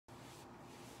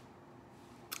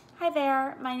Hi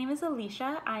there, my name is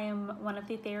Alicia. I am one of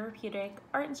the therapeutic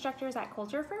art instructors at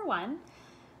Culture for One.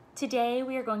 Today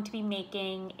we are going to be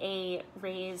making a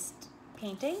raised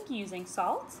painting using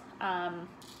salt.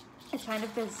 It's kind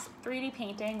of this 3D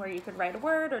painting where you could write a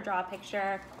word or draw a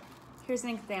picture. Here's an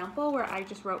example where I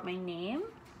just wrote my name.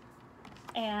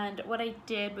 And what I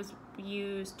did was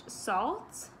used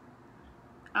salt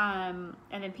and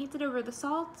then painted over the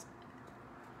salt,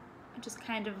 which is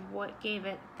kind of what gave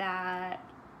it that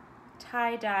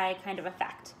tie-dye kind of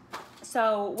effect.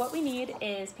 So what we need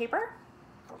is paper,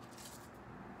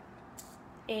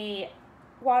 a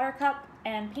water cup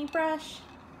and paintbrush,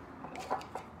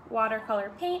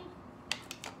 watercolor paint,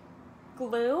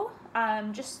 glue,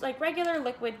 just like regular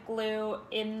liquid glue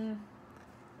in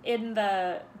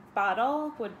the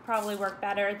bottle would probably work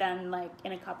better than like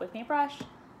in a cup with paintbrush,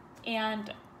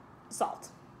 and salt.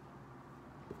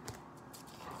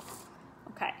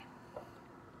 Okay.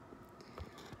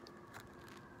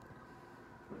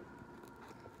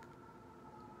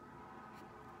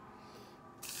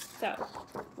 So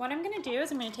what I'm going to do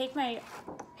is I'm going to take my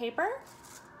paper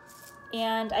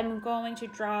and I'm going to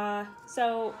draw.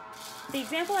 So the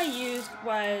example I used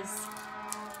was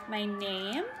my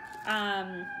name,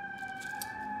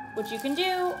 which you can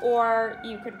do, or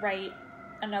you could write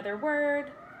another word,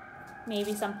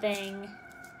 maybe something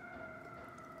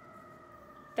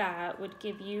that would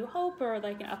give you hope or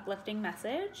like an uplifting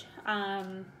message,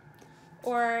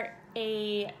 or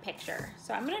a picture.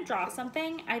 So I'm gonna draw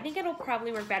something. I think it'll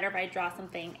probably work better if I draw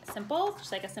something simple,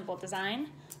 just like a simple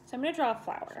design. So I'm gonna draw a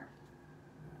flower.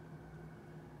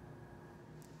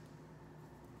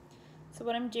 So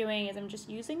what I'm doing is I'm just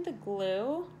using the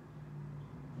glue,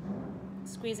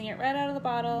 squeezing it right out of the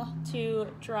bottle to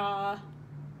draw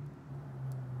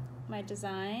my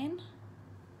design.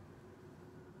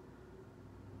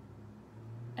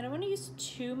 I don't want to use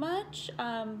too much,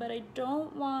 but I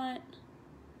don't want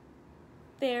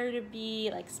there to be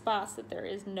like spots that there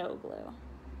is no glue.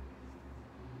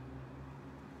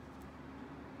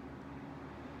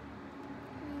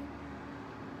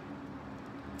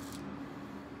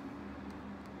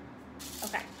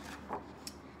 Okay,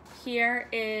 here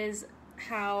is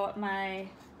how my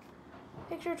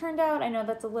picture turned out. I know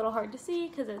that's a little hard to see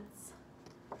because it's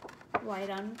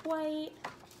white on white.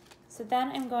 So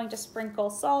then I'm going to sprinkle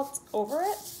salt over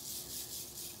it.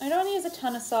 I don't use a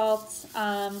ton of salt.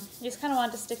 You just kind of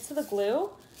want to stick to the glue,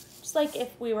 just like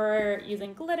if we were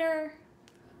using glitter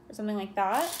or something like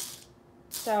that.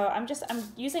 So I'm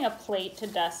using a plate to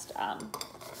dust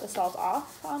the salt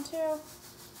off onto. You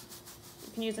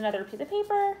can use another piece of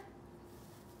paper.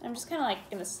 I'm just kind of like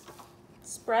gonna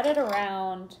spread it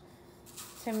around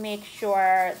to make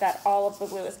sure that all of the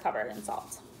glue is covered in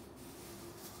salt.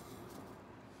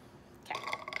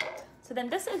 So then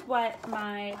this is what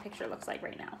my picture looks like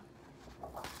right now.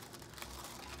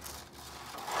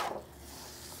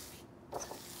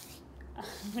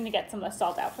 I'm gonna get some of the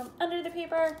salt out from under the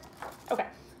paper. Okay,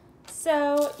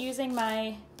 so using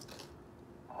my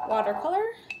watercolor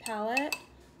palette,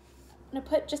 I'm gonna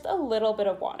put just a little bit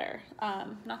of water,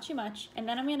 not too much. And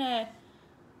then I'm gonna,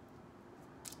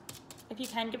 if you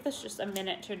can give this just a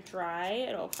minute to dry,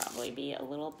 it'll probably be a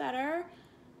little better.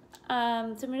 So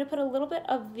I'm going to put a little bit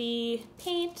of the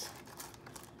paint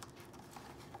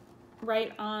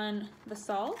right on the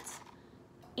salt,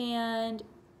 and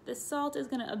the salt is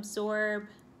going to absorb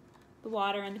the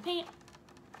water and the paint.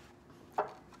 And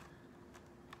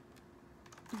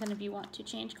then if you want to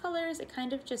change colors, it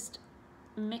kind of just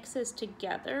mixes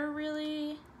together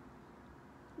really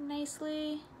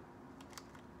nicely.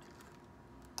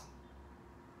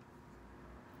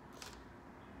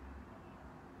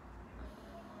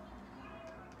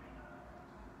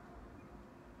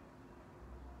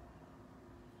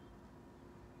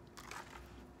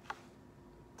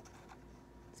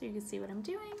 So you can see what I'm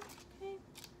doing, okay?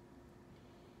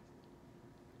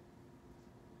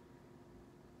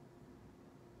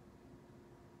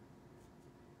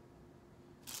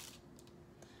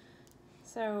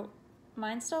 So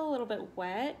mine's still a little bit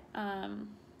wet,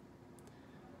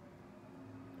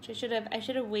 which I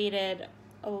should have waited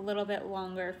a little bit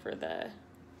longer for the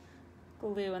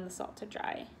glue and the salt to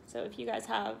dry. So if you guys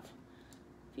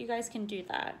can do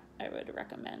that, I would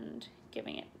recommend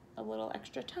giving it a little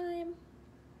extra time.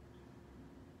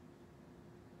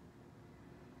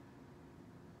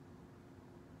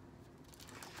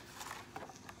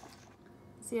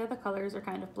 See how the colors are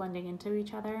kind of blending into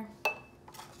each other?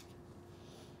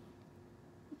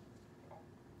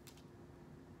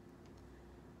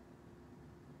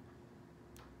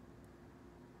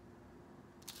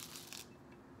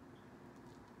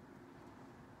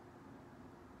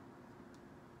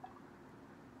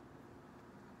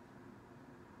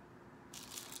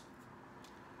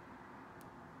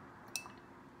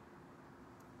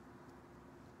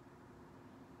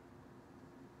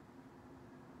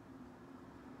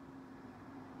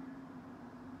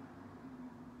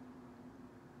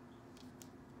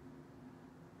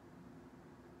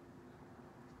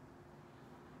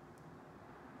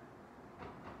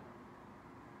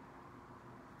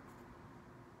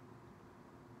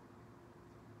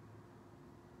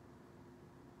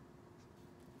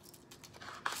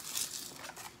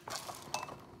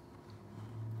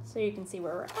 so you can see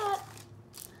where we're at.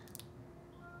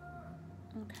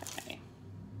 Okay.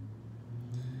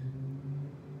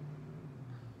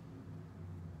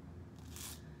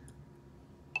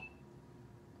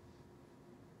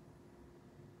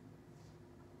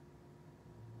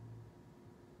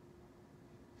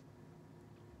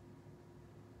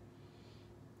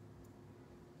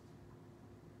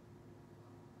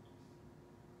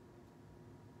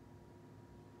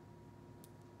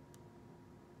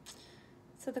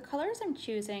 So the colors I'm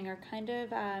choosing are kind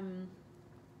of,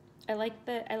 I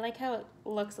like how it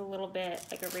looks a little bit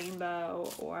like a rainbow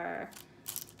or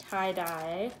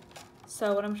tie-dye.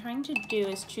 So what I'm trying to do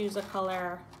is choose a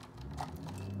color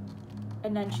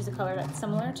and then choose a color that's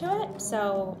similar to it.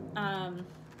 So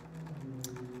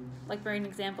like for an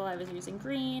example, I was using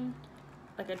green,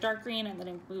 like a dark green, and then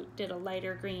I did a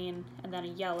lighter green, and then a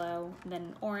yellow, and then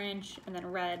an orange, and then a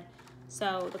red.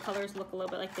 So the colors look a little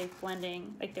bit like they're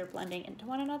blending into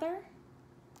one another.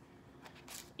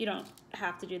 You don't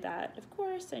have to do that, of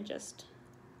course. I just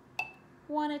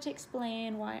wanted to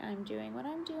explain why I'm doing what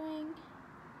I'm doing.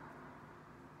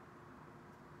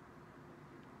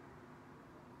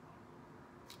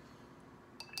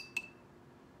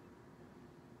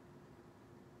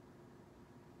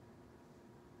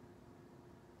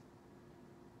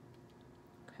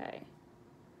 Okay.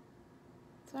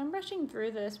 So I'm brushing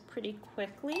through this pretty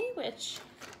quickly, which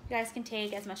you guys can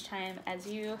take as much time as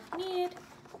you need.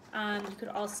 You could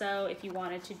also, if you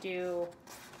wanted to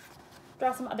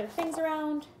draw some other things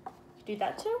around, you could do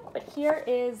that too. But here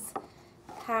is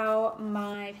how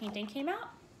my painting came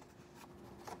out.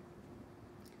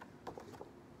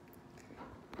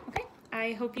 Okay,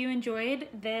 I hope you enjoyed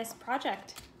this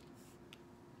project.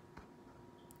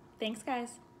 Thanks,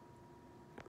 guys.